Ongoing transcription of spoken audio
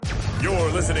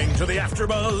You're listening to the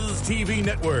AfterBuzz TV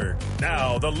Network,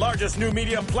 now the largest new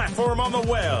media platform on the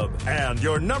web, and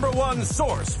your number one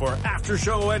source for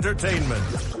after-show entertainment.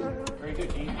 Very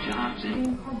good, Gene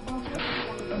Johnson.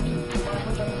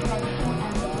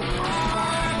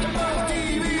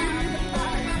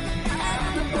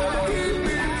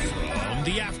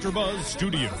 The AfterBuzz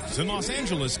Studios in Los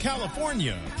Angeles,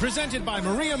 California. Presented by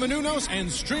Maria Menounos and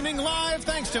streaming live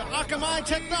thanks to Akamai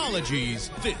Technologies.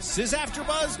 This is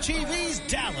AfterBuzz TV's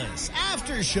Dallas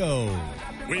After Show.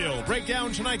 We'll break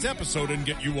down tonight's episode and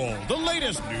get you all the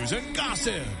latest news and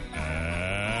gossip.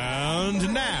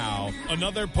 And now,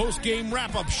 another post-game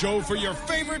wrap-up show for your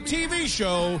favorite TV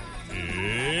show.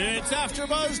 It's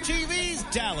AfterBuzz TV's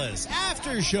Dallas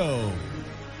After Show.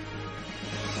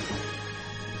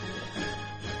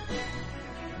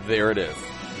 There it is.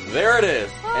 There it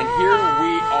is. And here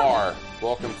we are.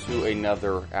 Welcome to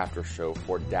another after show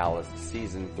for Dallas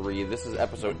Season 3. This is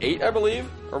episode 8, I believe.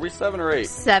 Are we 7 or 8?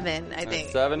 7, I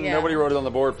think. 7? Yeah. Nobody wrote it on the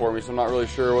board for me, so I'm not really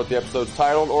sure what the episode's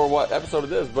titled or what episode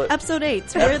it is. But Episode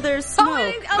 8, where there's smoke.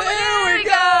 There we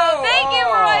go. Thank you,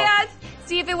 Roya.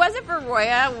 See, if it wasn't for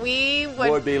Roya, we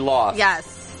would be lost.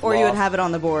 Yes. Or you would have it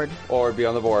on the board. Or it'd be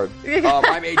on the board.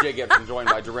 I'm AJ Gibson, joined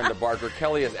by Dorinda Barker.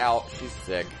 Kelly is out. She's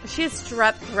sick. She has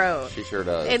strep throat. She sure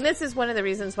does. And this is one of the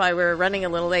reasons why we're running a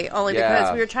little late, only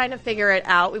because we were trying to figure it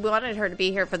out. We wanted her to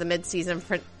be here for the mid-season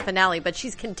finale, but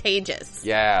she's contagious.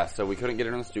 Yeah, so we couldn't get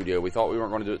her in the studio. We thought we weren't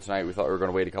going to do it tonight. We thought we were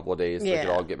going to wait a couple of days so we could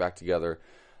all get back together.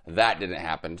 That didn't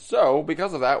happen. So,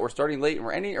 because of that, we're starting late and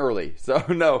we're ending early. So,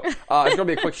 no, it's going to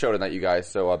be a quick show tonight, you guys.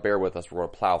 So, bear with us. We're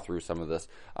going to plow through some of this.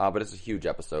 But it's a huge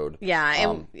episode. Yeah,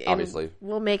 and obviously.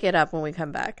 We'll make it up when we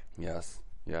come back. Yes,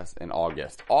 in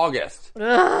August. August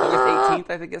 18th,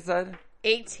 I think it said.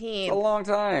 18th. It's a long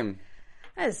time.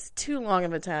 That is too long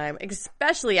of a time,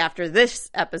 especially after this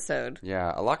episode.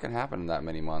 Yeah, a lot can happen in that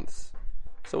many months.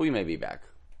 So, we may be back.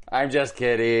 I'm just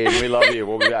kidding. We love you.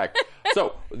 We'll be back.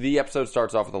 So, the episode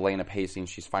starts off with Elena pacing.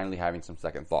 She's finally having some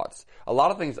second thoughts. A lot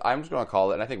of things, I'm just going to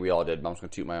call it, and I think we all did, but I'm just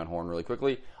going to toot my own horn really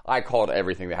quickly. I called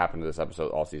everything that happened to this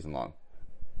episode all season long.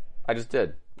 I just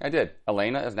did. I did.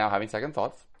 Elena is now having second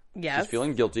thoughts. Yes. She's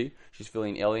feeling guilty. She's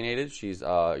feeling alienated. She's,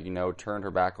 turned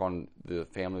her back on the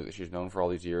family that she's known for all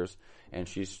these years, and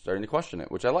she's starting to question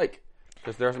it, which I like,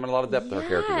 because there's been a lot of depth to her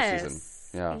character this season.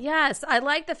 Yeah. Yes, I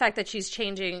like the fact that she's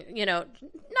changing,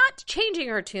 not changing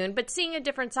her tune, but seeing a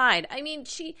different side. I mean,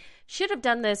 she should have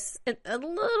done this a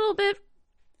little bit.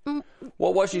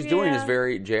 Well, what she's doing is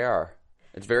very JR.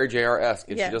 It's very JR-esque,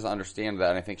 and Yeah. she doesn't understand that,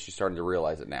 and I think she's starting to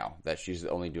realize it now, that she's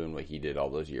only doing what he did all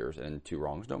those years, and two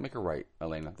wrongs don't make her right,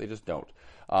 Elena. They just don't.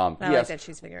 I like that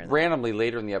she's figuring that out. Randomly,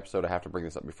 later in the episode, I have to bring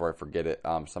this up before I forget it,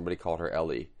 somebody called her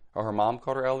Ellie. Or her mom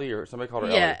called her Ellie, or somebody called her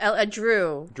Ellie. Yeah,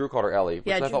 Drew. Drew called her Ellie,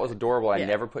 which I thought was adorable. I Yeah.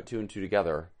 never put two and two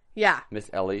together. Yeah. Miss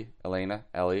Ellie, Elena,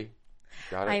 Ellie.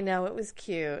 Got it? I know, it was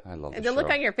cute. I love the the look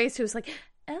show. on your face, it was like,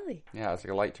 Ellie. Yeah, it's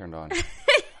like a light turned on.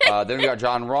 Then we got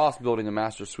John Ross building a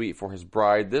master suite for his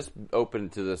bride. This open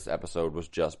to this episode was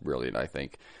just brilliant, I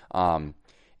think.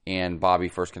 And Bobby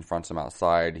first confronts him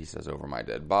outside. He says, "Over my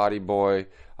dead body, boy."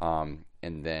 And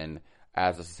then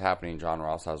as this is happening, John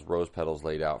Ross has rose petals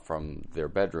laid out from their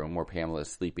bedroom where Pamela is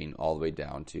sleeping all the way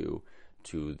down to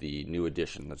the new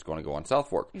addition that's going to go on South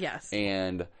Fork. Yes.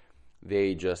 And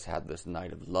they just had this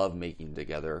night of lovemaking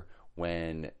together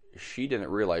when she didn't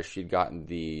realize she'd gotten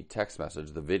the text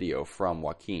message, the video from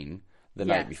Joaquin the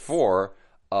night before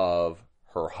of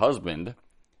her husband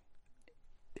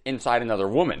inside another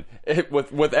woman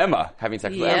with Emma, having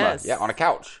sex with Emma. Yeah, on a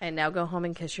couch. And now go home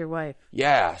and kiss your wife.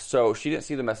 Yeah, so she didn't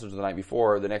see the message the night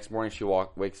before. The next morning she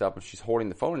wakes up and she's holding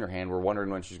the phone in her hand. We're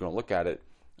wondering when she's going to look at it.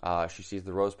 She sees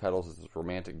the rose petals as this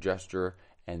romantic gesture,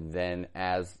 and then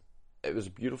as it was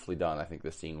beautifully done, I think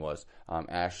this scene was,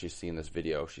 as she's seeing this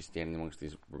video, she's standing amongst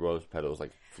these rose petals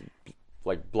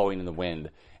like blowing in the wind,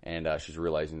 and she's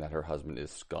realizing that her husband is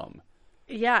scum.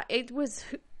 Yeah, it was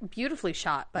beautifully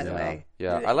shot, by the way.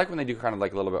 Yeah, I like when they do kind of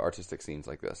like a little bit artistic scenes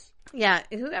like this. Yeah,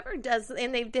 whoever does,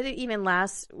 and they did it even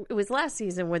last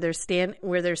season where there's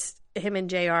him and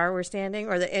JR were standing,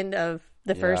 or the end of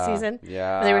the first season.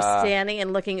 Yeah. Where they were standing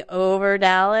and looking over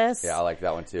Dallas. Yeah, I like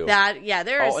that one too.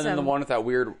 There is and then the one with that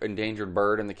weird endangered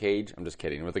bird in the cage. I'm just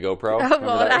kidding. With the GoPro. Oh,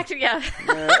 well, actually,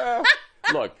 yeah.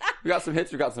 Look, we got some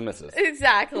hits, we got some misses.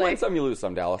 Exactly. You win some, you lose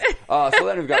some, Dallas. So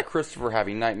then we've got Christopher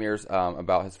having nightmares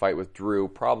about his fight with Drew,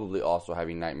 probably also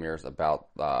having nightmares about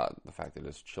the fact that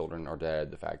his children are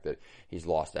dead, the fact that he's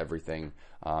lost everything.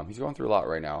 He's going through a lot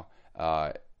right now.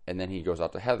 And then he goes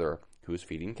out to Heather, who's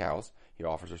feeding cows. He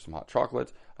offers her some hot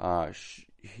chocolate.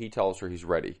 He tells her he's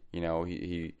ready. You know,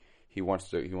 he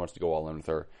wants to go all in with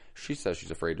her. She says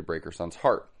she's afraid to break her son's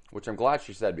heart. which I'm glad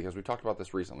she said because we talked about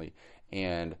this recently,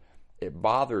 and it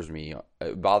bothered me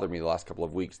the last couple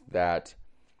of weeks that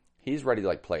he's ready to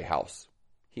like play house.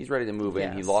 He's ready to move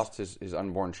in. He lost his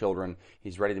unborn children.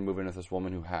 He's ready to move in with this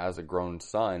woman who has a grown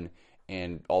son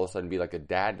and all of a sudden be like a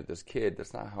dad to this kid.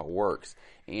 That's not how it works.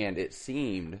 And it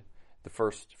seemed the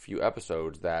first few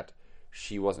episodes that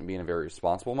she wasn't being a very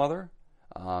responsible mother.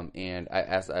 And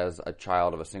as a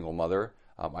child of a single mother,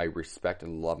 I respect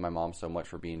and love my mom so much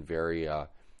for being very,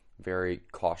 very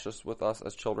cautious with us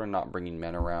as children, not bringing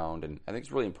men around. And I think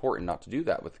it's really important not to do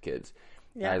that with the kids.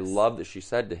 Yes. And I love that she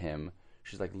said to him,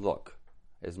 she's like, look,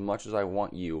 as much as I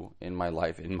want you in my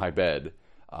life, in my bed,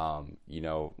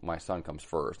 my son comes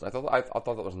first. I thought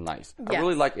that was nice. Yes. I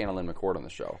really like Annalyn McCord on the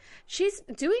show. She's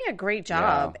doing a great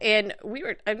job, and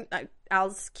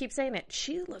I'll keep saying it.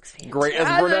 She looks fantastic. Great as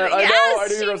Burnett. I know. I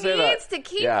didn't even say that. She needs to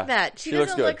keep that. She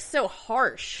doesn't look so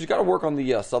harsh. She's got to work on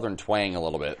the southern twang a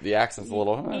little bit. The accent's a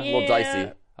little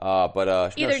dicey.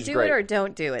 But either do it or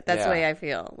don't do it. That's the way I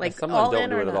feel. Like sometimes all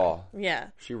don't do it at all. Yeah,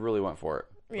 she really went for it.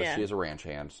 But she is a ranch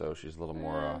hand, so she's a little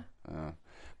more.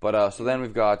 So then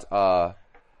we've got.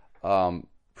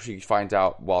 She finds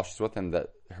out while she's with him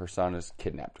that her son is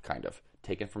kidnapped, kind of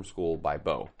taken from school by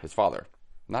Bo, his father.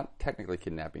 Not technically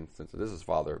kidnapping since it is his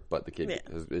father, but the kid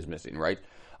is missing, right?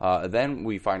 Then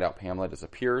we find out Pamela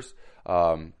disappears.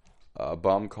 Bum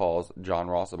calls John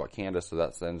Ross about Candace, so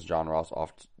that sends John Ross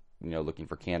off, looking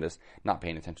for Candace, not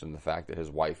paying attention to the fact that his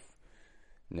wife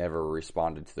never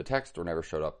responded to the text or never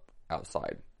showed up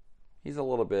outside. He's a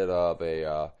little bit of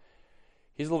a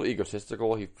he's a little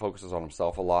egotistical. He focuses on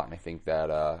himself a lot, and I think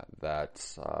that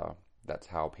that's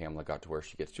how Pamela got to where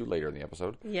she gets to later in the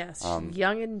episode. Yes,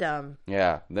 young and dumb.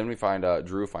 Yeah. Then we find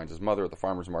Drew finds his mother at the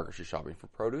farmer's market. She's shopping for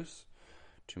produce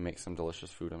to make some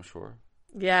delicious food, I'm sure.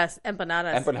 Yes,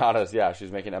 empanadas. Empanadas, yeah.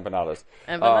 She's making empanadas.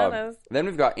 Empanadas. Then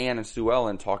we've got Ann and Sue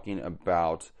Ellen talking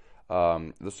about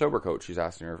the sober coach. She's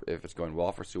asking her if it's going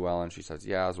well for Sue Ellen. She says,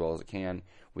 yeah, as well as it can.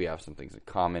 We have some things in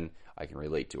common. I can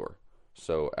relate to her.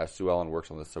 So as Sue Ellen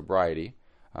works on the sobriety,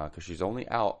 because she's only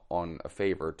out on a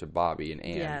favor to Bobby and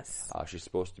Ann. Yes. She's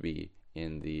supposed to be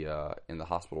in the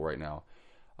hospital right now.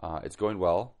 It's going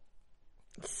well.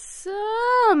 At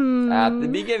the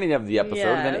beginning of the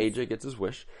episode, and then AJ gets his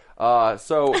wish.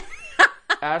 So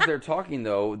as they're talking,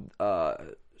 though,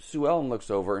 Sue Ellen looks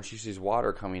over and she sees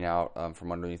water coming out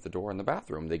from underneath the door in the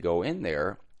bathroom. They go in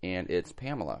there, and it's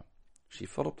Pamela. She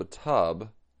filled up the tub.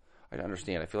 I don't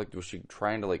understand. I feel like was she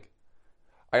trying to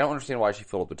I don't understand why she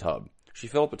filled up the tub. She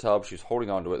filled up the tub. She's holding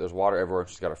onto it. There's water everywhere.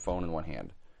 She's got her phone in one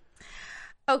hand.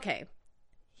 Okay.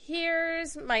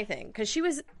 Here's my thing. Because she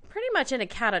was pretty much in a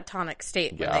catatonic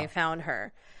state when they found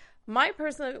her. My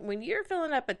personal... When you're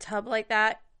filling up a tub like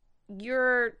that,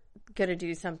 you're going to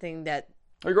do something that...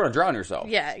 Or you're going to drown yourself.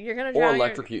 Yeah, you're going to drown. Or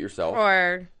electrocute yourself.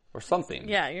 Or something.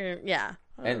 Yeah,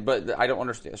 But I don't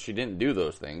understand. She didn't do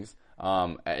those things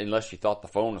unless she thought the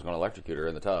phone was going to electrocute her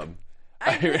in the tub.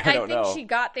 I think she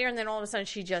got there and then all of a sudden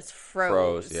she just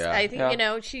froze. Yeah. I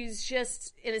think, she's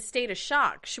just in a state of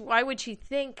shock. Why would she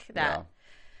think that? Yeah.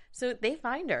 So they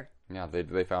find her. Yeah,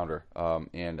 they found her.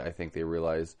 And I think they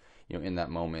realize, in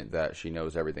that moment that she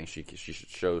knows everything. She should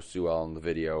show Sue Ellen the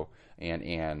video and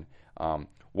Ann.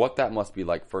 What that must be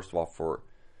like, first of all, for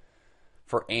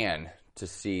Ann to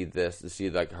see this, to see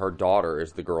her daughter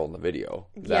is the girl in the video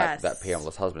that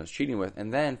Pamela's husband is cheating with.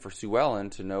 And then for Sue Ellen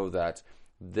to know that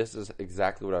this is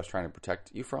exactly what I was trying to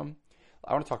protect you from.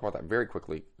 I want to talk about that very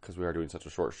quickly because we are doing such a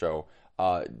short show.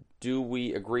 Do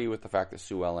we agree with the fact that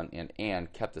Sue Ellen and Ann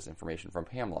kept this information from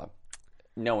Pamela,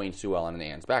 knowing Sue Ellen and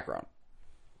Ann's background?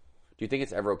 Do you think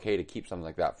it's ever okay to keep something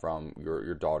like that from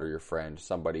your daughter, your friend,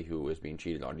 somebody who is being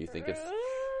cheated on? Do you think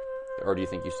or do you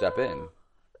think you step in?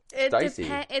 It's dicey.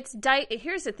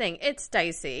 Here's the thing. It's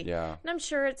dicey. Yeah. And I'm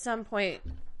sure at some point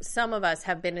some of us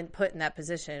have been put in that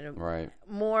position. Right.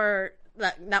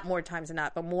 Not more times than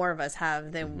not, but more of us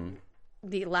have than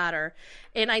the latter.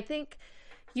 And I think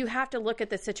you have to look at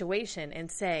the situation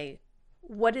and say,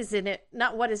 what is in it?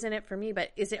 Not what is in it for me,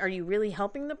 but are you really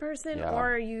helping the person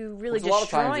or are you really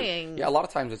destroying? A lot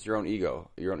of times it's your own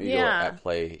ego at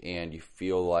play, and you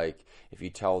feel like if you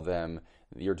tell them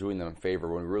you're doing them a favor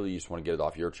when really you just want to get it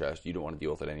off your chest, you don't want to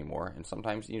deal with it anymore. And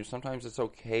sometimes it's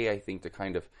okay, I think, to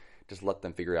kind of just let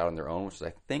them figure it out on their own, which is,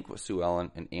 I think, what Sue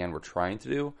Ellen and Ann were trying to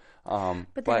do.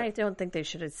 But then I don't think they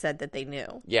should have said that they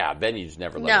knew. Yeah, then you just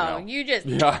never let them know. No, you just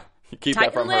you keep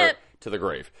that from her to the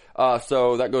grave.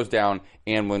 So that goes down,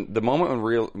 and when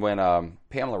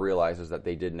Pamela realizes that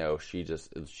they did know,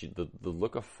 the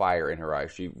look of fire in her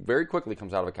eyes, she very quickly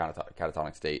comes out of a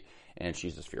catatonic state, and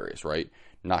she's just furious, right?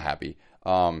 Not happy.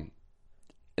 And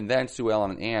And then Sue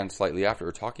Ellen and Ann, slightly after,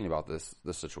 are talking about this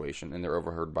situation, and they're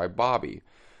overheard by Bobby.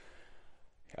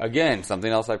 Again,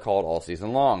 something else I've called all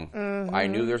season long. Mm-hmm. I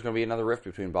knew there was going to be another rift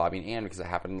between Bobby and Ann because it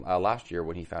happened last year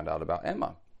when he found out about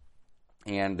Emma.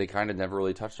 And they kind of never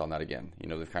really touched on that again. You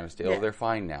know, they've kind of stayed, they're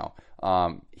fine now.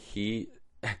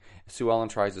 Sue Ellen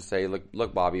tries to say,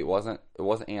 look, Bobby, it wasn't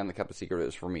Ann that kept the secret. It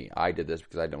was for me. I did this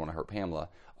because I didn't want to hurt Pamela.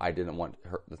 I didn't want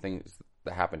the things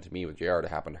that happened to me with JR to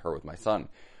happen to her with my son.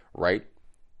 Right?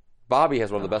 Bobby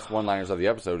has one of the best one-liners of the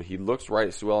episode. He looks right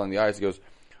at Sue Ellen in the eyes and goes,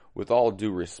 with all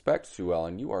due respect, Sue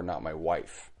Ellen, you are not my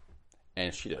wife.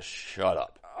 And she just shut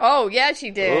up. Oh, yeah, she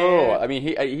did. Oh, I mean,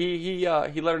 he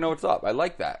let her know what's up. I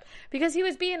like that. Because he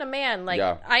was being a man. Like,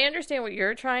 I understand what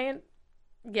you're trying.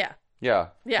 Yeah. Yeah.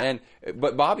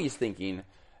 But Bobby's thinking,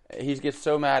 he gets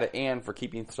so mad at Ann for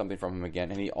keeping something from him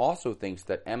again, and he also thinks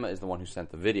that Emma is the one who sent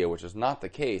the video, which is not the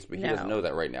case, but he doesn't know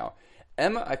that right now.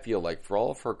 Emma, I feel like, for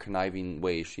all of her conniving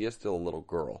ways, she is still a little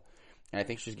girl. And I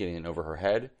think she's getting in over her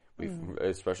head,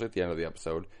 especially at the end of the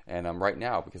episode. And right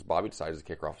now, because Bobby decides to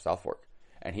kick her off of South Fork.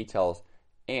 And he tells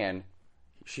Ann,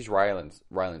 she's Ryland's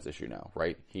issue now,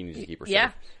 right? He needs to keep her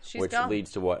safe. Which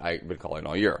leads to what I've been calling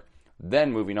all year.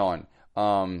 Then, moving on,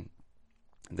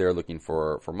 they're looking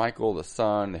for Michael, the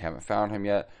son. They haven't found him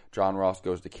yet. John Ross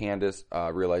goes to Candace,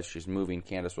 realizes she's moving.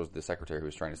 Candace was the secretary who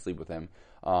was trying to sleep with him.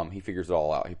 He figures it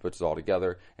all out. He puts it all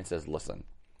together and says, listen,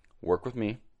 work with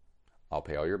me. I'll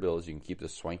pay all your bills. You can keep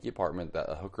this swanky apartment that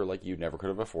a hooker like you never could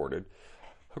have afforded.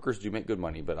 Hookers do make good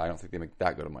money, but I don't think they make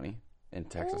that good of money. In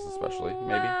Texas especially, maybe.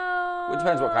 Well, it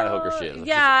depends what kind of hooker she is.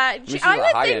 Yeah. She's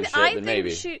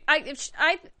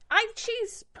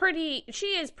pretty. She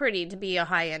is pretty to be a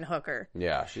high-end hooker.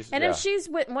 Yeah. If she's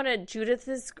with one of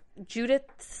Judith's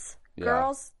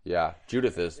girls. Yeah.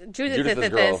 Judith's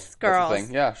girls.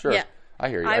 Thing. Yeah, sure. Yeah. I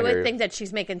hear you. I would think that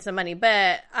she's making some money,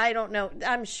 but I don't know.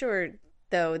 I'm sure,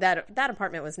 though, that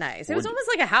apartment was nice. It was almost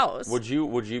like a house. Would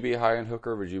you be a high-end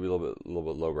hooker, or would you be a little bit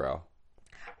lowbrow?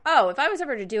 Oh, if I was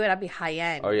ever to do it, I'd be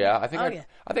high-end. Oh, yeah? I think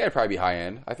I'd probably be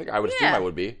high-end. I think I would assume I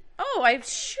would be. Oh, I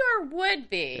sure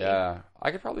would be. Yeah. I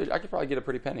could probably get a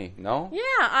pretty penny, no? Yeah,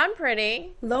 I'm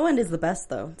pretty. Low end is the best,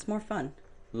 though. It's more fun.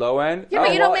 Low end? Yeah,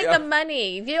 but you don't make the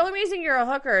money. The only reason you're a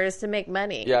hooker is to make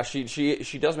money. Yeah, she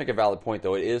does make a valid point,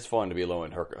 though. It is fun to be a low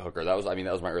end hooker. That was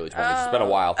my early 20s. It's been a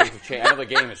while. Things have changed. I know the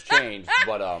game has changed,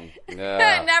 but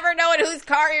never knowing whose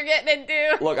car you're getting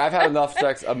into. Look, I've had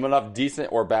enough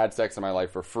decent or bad sex in my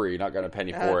life for free. Not got a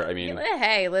penny for it. I mean,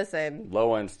 hey, listen.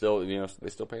 Low end still, they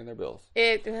still paying their bills.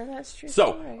 That's true.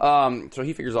 So, so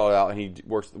he figures all that out, and he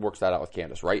works that out with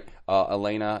Candace, right?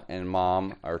 Elena and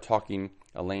Mom are talking.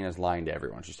 Elena's lying to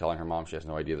everyone. She's telling her mom she has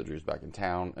no idea that Drew's back in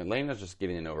town. Elena's just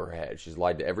getting in over her head. She's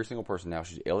lied to every single person now.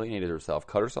 She's alienated herself,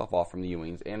 cut herself off from the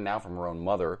Ewings, and now from her own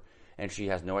mother. And she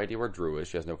has no idea where Drew is.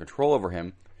 She has no control over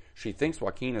him. She thinks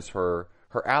Joaquin is her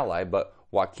ally, but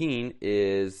Joaquin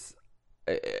is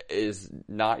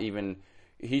not even...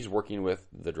 He's working with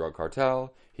the drug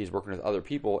cartel. He's working with other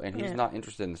people, and he's not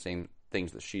interested in the same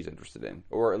things that she's interested in,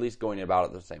 or at least going about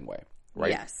it the same way,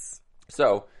 right? Yes.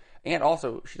 So... And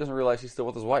also, she doesn't realize he's still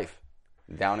with his wife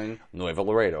down in Nuevo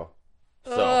Laredo.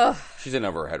 So she's in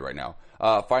over her head right now.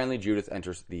 Finally, Judith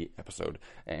enters the episode,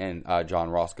 and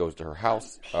John Ross goes to her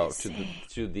house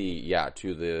to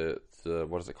the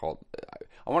what is it called?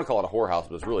 I want to call it a whorehouse,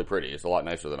 but it's really pretty. It's a lot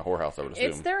nicer than a whorehouse, I would assume.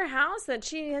 It's their house that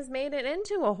she has made it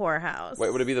into a whorehouse.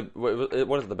 Wait, would it be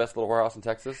what is it, the best little whorehouse in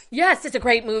Texas? Yes, it's a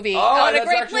great movie. Oh, that's a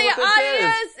great actually play. what this is.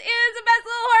 Yes, it's the best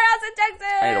little whorehouse in Texas.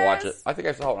 I need to watch it. I think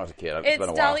I saw it when I was a kid. It's been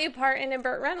a while. Dolly Parton and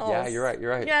Burt Reynolds. Yeah, you're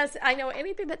right. Yes, I know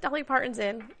anything that Dolly Parton's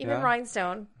in, even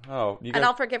Rhinestone. Oh, and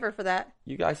I'll forgive her for that.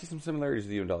 You guys see some similarities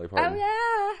with you and Dolly Parton. Oh,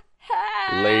 yeah.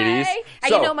 Hey. Ladies.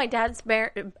 So, my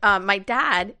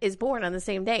dad is born on the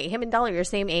same day. Him and Dolly are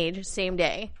same age, same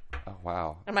day. Oh,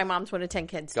 wow. And my mom's one of 10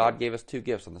 kids. God gave us 2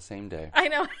 gifts on the same day. I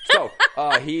know. So,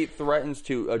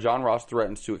 John Ross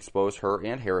threatens to expose her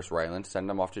and Harris Ryland, send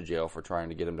them off to jail for trying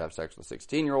to get him to have sex with a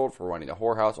 16-year-old, for running a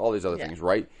whorehouse, all these other things,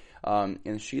 right?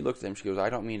 And she looks at him, she goes,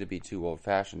 I don't mean to be too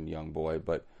old-fashioned, young boy,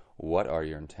 but what are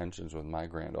your intentions with my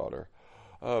granddaughter?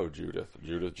 Oh, Judith.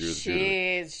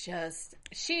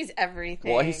 She's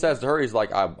everything. Well, he says to her, he's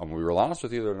like, I'm going to be real honest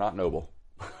with you, they're not noble.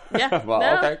 Yeah.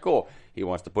 Well, okay, cool. He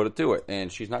wants to put it to it,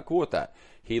 and she's not cool with that.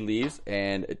 He leaves,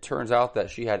 and it turns out that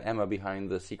she had Emma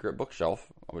behind the secret bookshelf,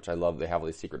 which I love. They have all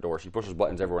these secret doors. She pushes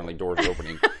buttons everywhere, and like doors are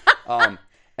opening.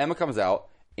 Emma comes out,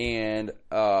 and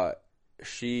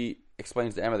she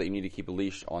explains to Emma that you need to keep a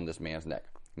leash on this man's neck.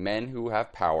 Men who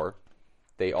have power,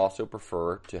 they also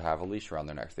prefer to have a leash around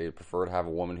their necks. They prefer to have a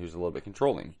woman who's a little bit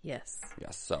controlling. Yes.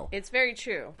 Yes, so. It's very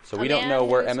true. So we don't know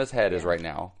where Emma's head is right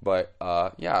now. But,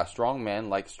 strong men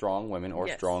like strong women or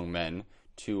strong men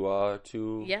to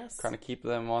kind of keep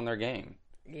them on their game.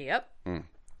 Yep.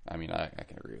 I mean, I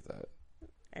can agree with that.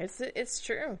 It's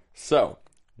true. So,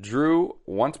 Drew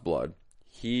wants blood.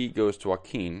 He goes to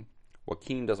Joaquin.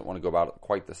 Joaquin doesn't want to go about it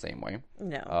quite the same way.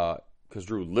 No. Because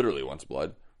Drew literally wants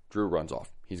blood. Drew runs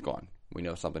off. He's gone. We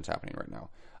know something's happening right now.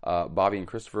 Bobby and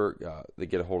Christopher, they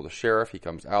get a hold of the sheriff. He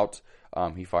comes out.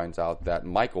 He finds out that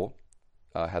Michael,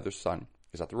 Heather's son,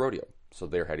 is at the rodeo. So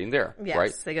they're heading there, yes,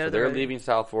 right? They go to they're leaving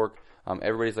South Fork.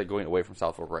 Everybody's like going away from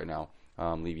South Fork right now,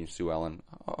 leaving Sue Ellen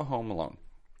home alone.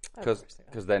 Because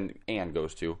then Ann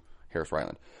goes to Harris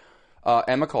Ryland.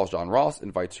 Emma calls John Ross,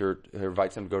 invites him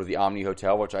to go to the Omni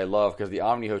Hotel, which I love because the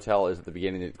Omni Hotel is at the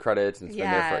beginning of the credits and it's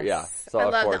been there for So I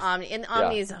of love course, the Omni. And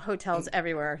Omni's hotels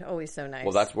everywhere, always so nice.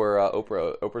 Well, that's where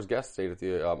Oprah's guest stayed at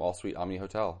the All Suite Omni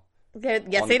Hotel.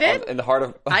 Yes, they did. In the heart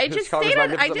of I just stayed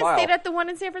at the one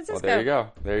in San Francisco.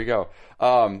 Well, there you go.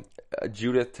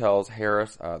 Judith tells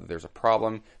Harris that there's a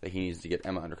problem, that he needs to get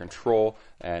Emma under control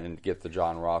and get the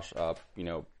John Ross,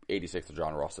 86 the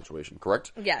John Ross situation.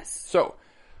 Correct? Yes. So.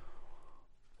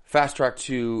 Fast track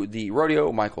to the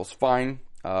rodeo. Michael's fine.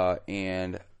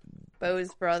 And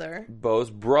Bo's brother,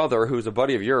 who's a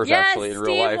buddy of yours, actually, in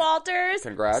real life. Steve Walters.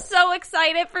 Congrats. So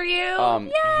excited for you.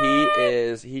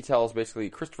 He tells basically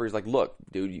Christopher, he's like, look,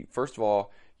 dude, first of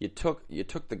all, you took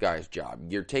the guy's job.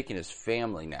 You're taking his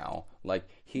family now. Like,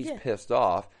 he's pissed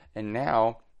off. And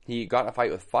now he got in a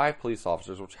fight with 5 police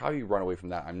officers, which how you run away from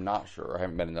that, I'm not sure. I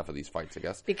haven't been enough of these fights, I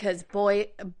guess. Because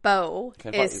Bo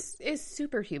is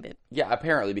superhuman. Yeah,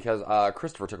 apparently, because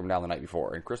Christopher took him down the night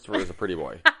before, and Christopher is a pretty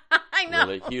boy. I know.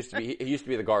 Really. He used to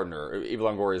be the gardener, Eva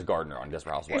Longoria's gardener on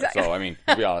Desperate Housewives. Exactly. So, I mean,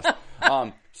 to be honest.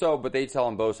 But they tell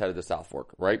him Bo's headed to South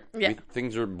Fork, right? Yeah.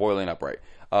 Things are boiling up, right?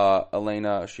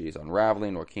 Elena, she's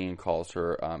unraveling. Joaquin calls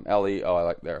her Ellie. Oh, I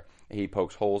like there. He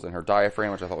pokes holes in her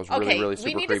diaphragm, which I thought was really, really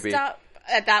super creepy. We need to stop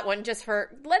at that one just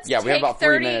for, we have about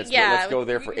 3 minutes, but let's go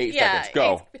there for 8 seconds.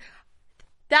 Go.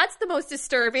 That's the most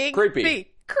disturbing. Creepy,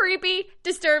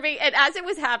 disturbing, and as it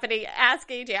was happening, ask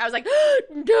AJ. I was like,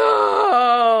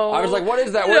 no. I was like, what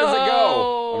is that? Where does it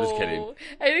go? I'm just kidding.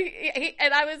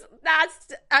 And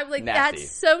I'm like, nasty.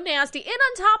 That's so nasty. And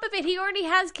on top of it, he already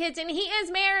has kids and he is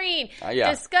married.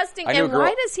 Disgusting. And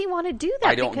why does he want to do that?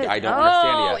 I don't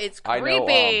understand yet. It's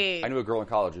creepy. I knew a girl in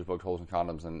college who poked holes in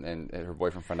condoms and her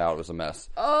boyfriend found out it was a mess.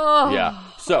 Oh. Yeah.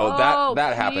 So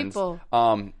that happens.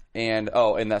 And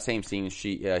in that same scene,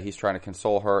 he's trying to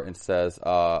console her and says,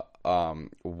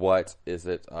 "What is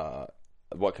it? How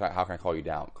can I call you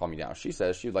down? Calm me down." She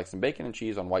says she would like some bacon and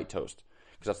cheese on white toast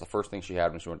because that's the first thing she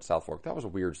had when she went to South Fork. That was a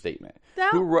weird statement.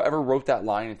 Whoever wrote that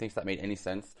line and thinks that made any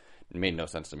sense? It made no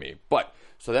sense to me. But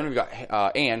so then we've got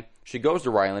Anne. She goes to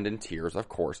Ryland in tears. Of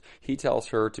course, he tells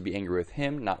her to be angry with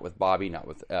him, not with Bobby, not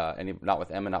with Emma, not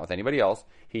with anybody else.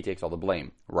 He takes all the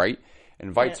blame, right?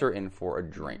 Invites her in for a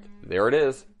drink. There it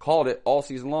is. Called it all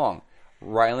season long.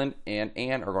 Ryland and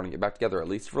Anne are going to get back together, at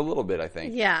least for a little bit, I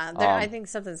think. Yeah, I think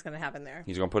something's going to happen there.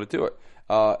 He's going to put it to it.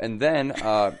 And then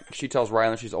she tells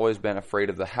Ryland she's always been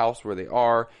afraid of the house where they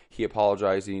are. He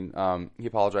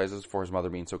apologizes for his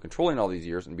mother being so controlling all these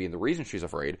years and being the reason she's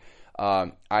afraid.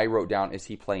 I wrote down, is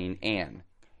he playing Anne?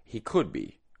 He could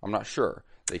be. I'm not sure.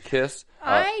 They kiss.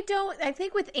 I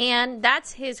think with Anne,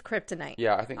 that's his kryptonite.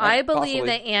 Yeah, I think. I believe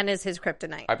that Anne is his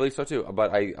kryptonite. I believe so too.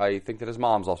 But I think that his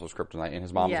mom's also his kryptonite, and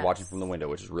his mom is watching from the window,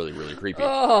 which is really, really creepy.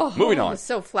 Oh, moving on.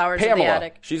 So flowers Pamela, in the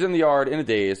attic. She's in the yard in a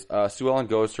daze. Sue Ellen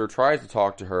goes to her, tries to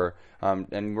talk to her,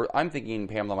 and I'm thinking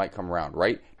Pamela might come around,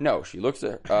 right? No, she looks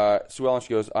at Sue Ellen. She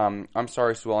goes, "I'm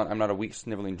sorry, Sue Ellen. I'm not a weak,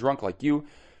 sniveling drunk like you."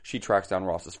 She tracks down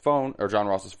John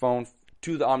Ross's phone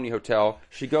to the Omni Hotel.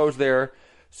 She goes there.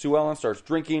 Sue Ellen starts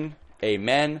drinking.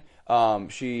 Amen.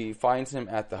 She finds him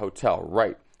at the hotel.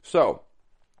 Right. So,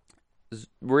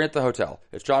 we're at the hotel.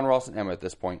 It's John Ross and Emma at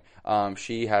this point.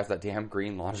 She has that damn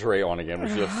green lingerie on again,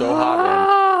 which she looks so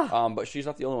hot in. But she's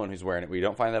not the only one who's wearing it. We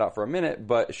don't find that out for a minute,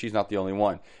 but she's not the only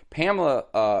one. Pamela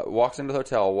walks into the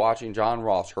hotel watching John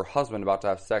Ross, her husband, about to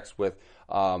have sex with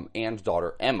Anne's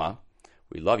daughter, Emma.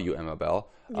 We love you, Emma Bell.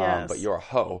 Yes. But you're a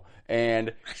hoe.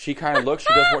 And she kind of looks,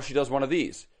 she does one of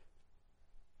these.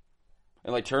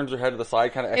 And, like, turns her head to the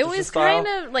side, kind of It was kind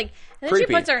of, like, and then creepy.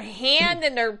 she puts her hand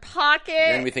in her pocket.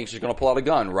 And we think she's going to pull out a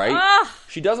gun, right? Ugh.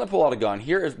 She doesn't pull out a gun.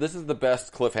 This is the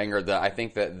best cliffhanger that I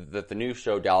think that the new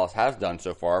show Dallas has done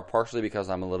so far, partially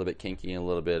because I'm a little bit kinky and a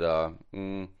little bit,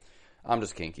 I'm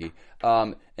just kinky.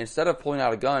 Instead of pulling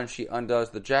out a gun, she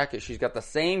undoes the jacket. She's got the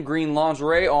same green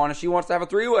lingerie on, and she wants to have a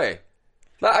three-way.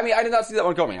 I mean, I did not see that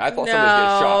one coming. I thought somebody was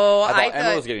getting shot. I thought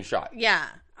Emma was getting shot. Yeah,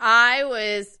 I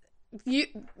was.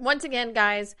 Once again,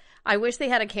 guys, I wish they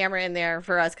had a camera in there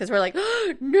for us because we're like,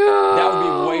 no. That would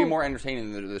be way more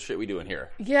entertaining than the shit we do in here.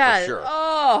 Yeah. For sure.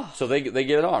 Oh. So they get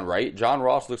it on, right? John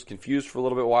Ross looks confused for a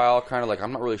little bit while, kind of like,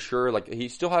 I'm not really sure. Like, he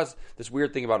still has this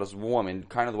weird thing about his woman,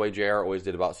 kind of the way JR always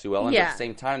did about Sue Ellen. Yeah. But at the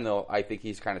same time, though, I think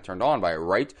he's kind of turned on by it,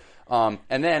 right? And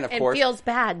then, of course... It feels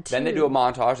bad, too. Then they do a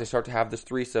montage. They start to have this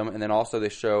threesome, and then also they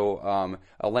show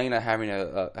Elena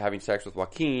having sex with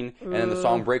Joaquin, and then the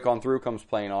song Break On Through comes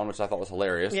playing on, which I thought was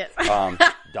hilarious. Yes.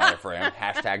 Diaphragm.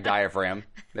 Hashtag diaphragm.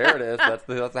 There it is. That's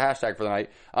the hashtag for the night.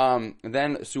 And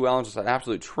then Sue Ellen's just an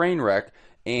absolute train wreck,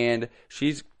 and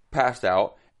she's passed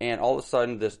out, and all of a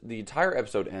sudden the entire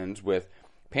episode ends with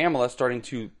Pamela starting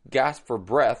to gasp for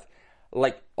breath,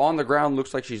 like on the ground,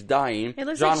 looks like she's dying. It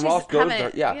looks John like Ross she's goes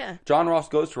having, to her. John Ross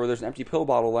goes to her. There's an empty pill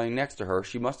bottle laying next to her.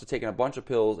 She must have taken a bunch of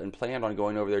pills and planned on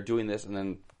going over there doing this and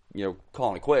then,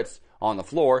 calling it quits on the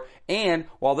floor. And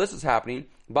while this is happening,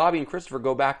 Bobby and Christopher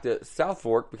go back to South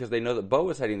Fork because they know that Bo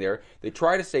is heading there. They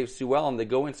try to save Sue Ellen. They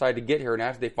go inside to get her, and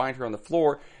after they find her on the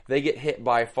floor, they get hit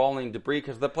by falling debris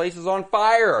because the place is on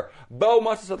fire. Bo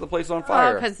must have set the place on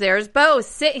fire. Oh, because there's Bo.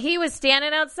 He was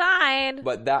standing outside.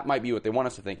 But that might be what they want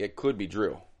us to think. It could be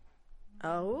Drew.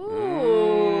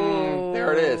 Oh.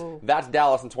 There it is. That's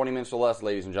Dallas in 20 minutes or less,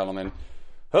 ladies and gentlemen.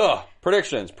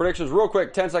 Predictions real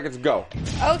quick. 10 seconds, go.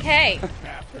 Okay.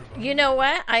 You know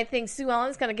what? I think Sue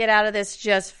Ellen's going to get out of this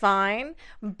just fine,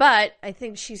 but I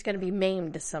think she's going to be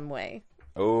maimed some way.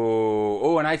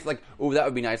 Oh, a nice, that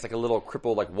would be nice, like a little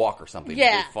crippled, walk or something.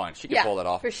 Yeah. It'd be fun. She could pull that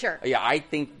off. For sure. Yeah, I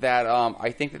think that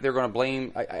they're going to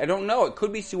blame, I don't know, it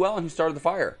could be Sue Ellen who started the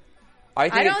fire.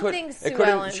 I don't think Sue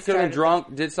Ellen She could have been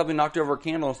drunk, did something, knocked over a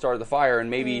candle and started the fire, and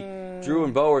maybe Drew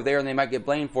and Bo are there and they might get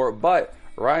blamed for it, but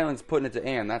Ryland's putting it to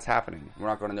Ann. That's happening. We're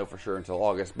not going to know for sure until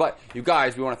August. But, you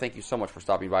guys, we want to thank you so much for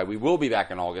stopping by. We will be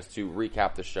back in August to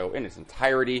recap the show in its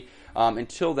entirety.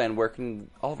 Until then, where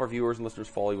can all of our viewers and listeners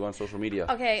follow you on social media?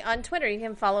 Okay, on Twitter, you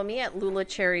can follow me at Lula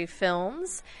Cherry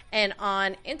Films. And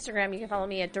on Instagram, you can follow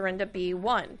me at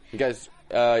DorindaB1. You guys,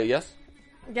 yes?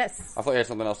 Yes. I thought you had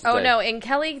something else to say. Oh, no. And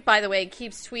Kelly, by the way,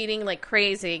 keeps tweeting like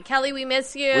crazy. Kelly, we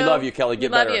miss you. We love you, Kelly.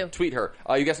 Get better. Love you. Tweet her.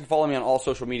 You guys can follow me on all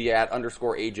social media at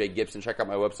 _AJ Gibson. Check out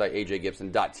my website,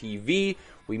 ajgibson.tv.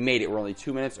 We made it. We're only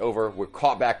 2 minutes over. We're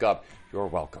caught back up. You're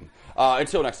welcome.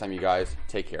 Until next time, you guys,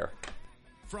 take care.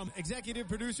 From executive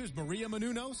producers Maria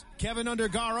Menounos, Kevin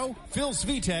Undergaro, Phil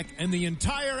Svitek, and the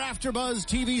entire AfterBuzz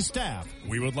TV staff,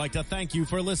 we would like to thank you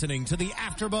for listening to the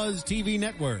AfterBuzz TV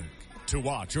network. To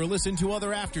watch or listen to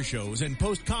other after shows and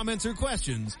post comments or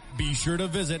questions, be sure to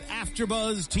visit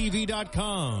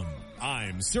AfterBuzzTV.com.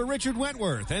 I'm Sir Richard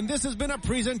Wentworth, and this has been a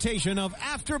presentation of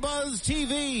AfterBuzz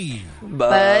TV.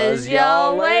 Buzz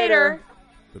y'all later.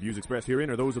 The views expressed herein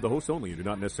are those of the hosts only and do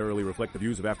not necessarily reflect the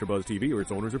views of AfterBuzz TV or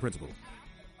its owners or principals.